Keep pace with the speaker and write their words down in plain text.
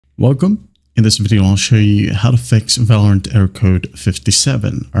Welcome. In this video, I'll show you how to fix Valorant Error Code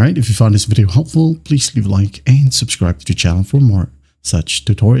 57. Alright, if you found this video helpful, please leave a like and subscribe to the channel for more such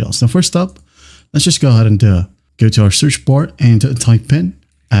tutorials. Now, first up, let's just go ahead and go to our search bar and type in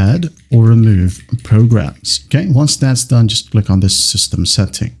add or remove programs. Okay, once that's done, just click on this system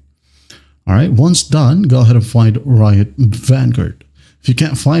setting. Alright, once done, go ahead and find Riot Vanguard. If you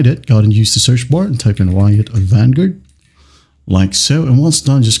can't find it, go ahead and use the search bar and type in Riot Vanguard. Like so, and once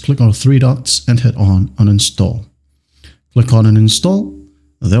done, just click on the three dots and hit on uninstall. Click on uninstall.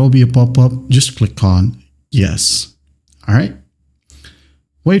 There will be a pop-up. Just click on yes. All right.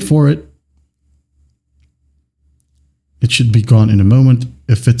 Wait for it. It should be gone in a moment.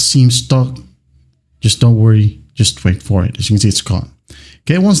 If it seems stuck, just don't worry. Just wait for it. As you can see, it's gone.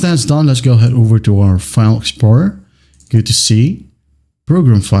 Okay, once that's done, let's go ahead over to our File Explorer. Go to C,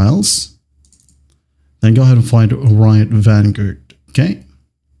 Program Files. Then go ahead and find Riot Vanguard, okay?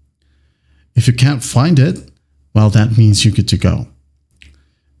 If you can't find it, well, that means you're good to go.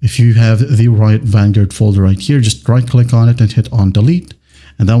 If you have the Riot Vanguard folder right here, just right-click on it and hit on delete.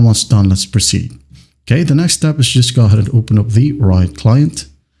 And then once done, let's proceed. Okay, the next step is just go ahead and open up the Riot client.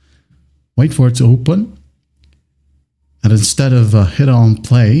 Wait for it to open. And instead of hit on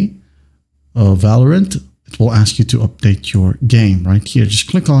play Valorant, it will ask you to update your game right here. Just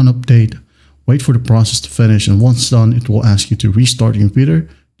click on update. Wait for the process to finish, and once done, it will ask you to restart your computer.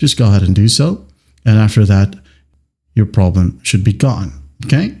 Just go ahead and do so. And after that, your problem should be gone.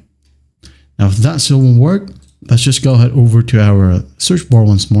 Okay? Now, if that still won't work, let's just go ahead over to our search bar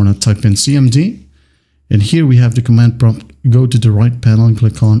once more and type in CMD. And here we have the command prompt. Go to the right panel and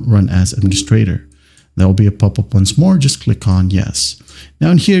click on Run as Administrator. There will be a pop-up once more. Just click on Yes. Now,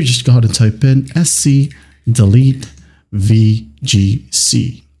 in here, just go ahead and type in SC delete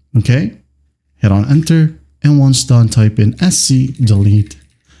VGC. Okay? Hit on enter, and once done, type in SC delete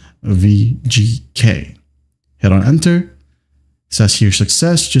VGK. Hit on enter. It says here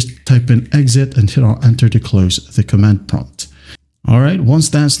success. Just type in exit and hit on enter to close the command prompt. All right, once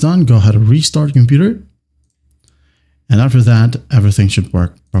that's done, go ahead and restart your computer. And after that, everything should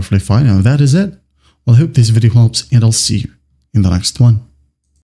work perfectly fine. And that is it. Well, I hope this video helps, and I'll see you in the next one.